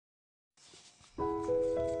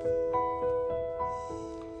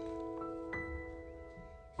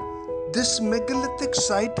This megalithic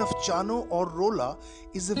site of Chano or Rola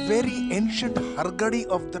is a very ancient Hargadi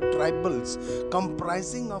of the tribals,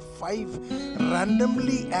 comprising of 5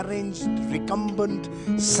 randomly arranged recumbent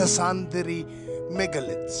Sasandhari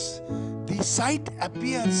megaliths. The site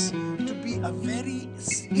appears to be a very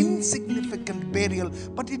insignificant burial,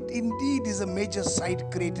 but it indeed is a major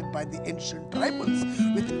site created by the ancient tribals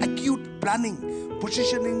with acute planning,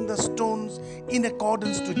 positioning the stones in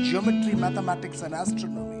accordance to geometry, mathematics and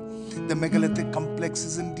astronomy. The megalithic complex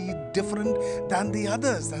is indeed different than the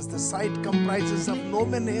others, as the site comprises of no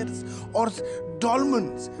menhirs or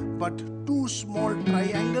dolmens, but 2 small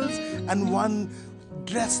triangles and 1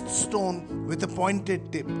 dressed stone with a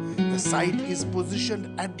pointed tip. The site is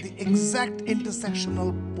positioned at the exact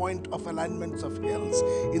intersectional point of alignments of hills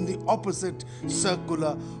in the opposite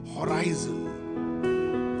circular horizon.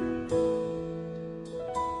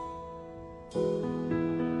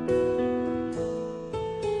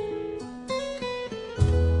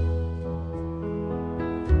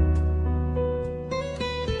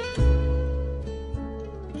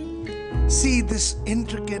 See this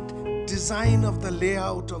intricate design of the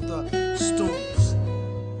layout of the stones.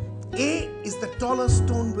 A is the taller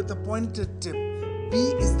stone with a pointed tip. B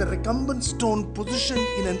is the recumbent stone positioned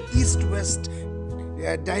in an east-west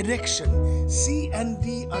direction. C and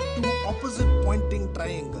D are 2 opposite pointing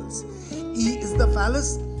triangles. E is the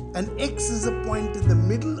phallus and X is a point in the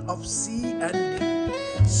middle of C and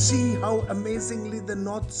D. See how amazingly the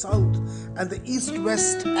north-south and the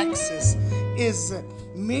east-west axis is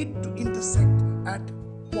made to intersect at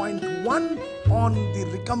point 1 on the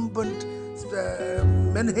recumbent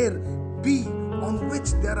menhir B, on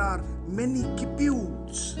which there are many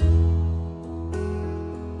kipudes.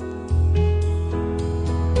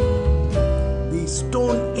 The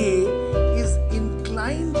stone A is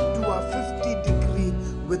inclined to a 50-degree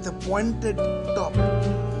with a pointed top.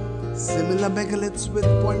 Similar megaliths with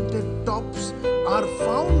pointed tops are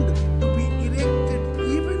found to be erected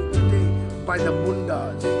even today by the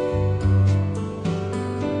Mundas.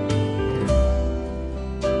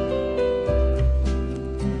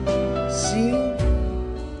 Seeing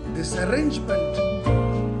this arrangement,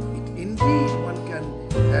 it indeed one can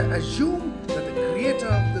assume that the creator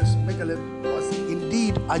of this megalith was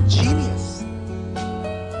indeed a genius.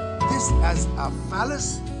 This as a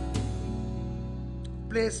phallus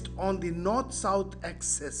placed on the north-south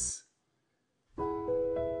axis,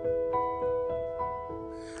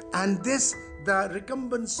 and this the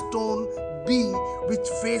recumbent stone B, which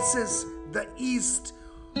faces the east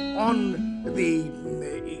on the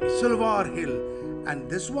Silvar hill, and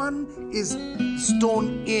this one is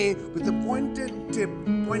stone A with a pointed tip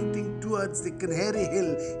pointing towards the Kanheri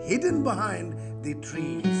hill hidden behind the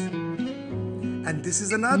trees. And this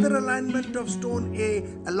is another alignment of stone A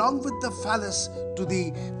along with the phallus to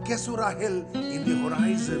the Kesura hill in the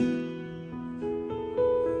horizon.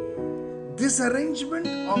 This arrangement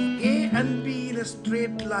of A and B in a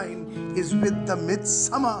straight line is with the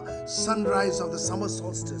midsummer sunrise of the summer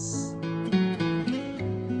solstice.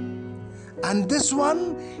 And this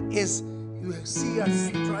one is, you see a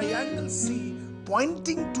triangle C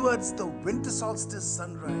pointing towards the winter solstice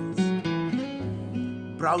sunrise.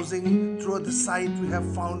 Browsing through the site, we have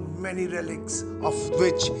found many relics, of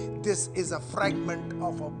which this is a fragment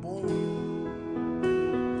of a bone.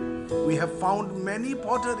 We have found many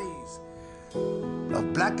potteries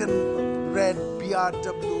of black and red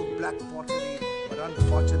BRW black pottery, but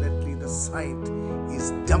unfortunately the site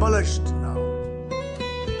is demolished now,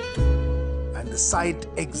 and the site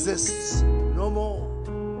exists no more.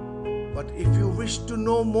 But if you wish to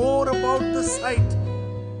know more about the site,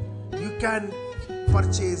 you can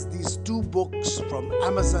purchase these 2 books from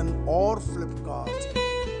Amazon or Flipkart,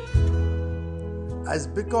 as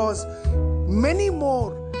because many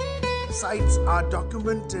more sites are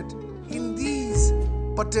documented in these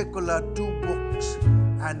particular 2 books.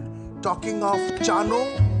 And talking of Chano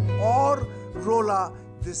or Rola,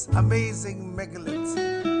 this amazing megalith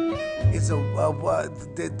is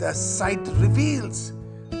the site reveals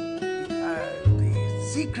the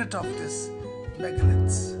secret of this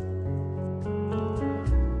megalith.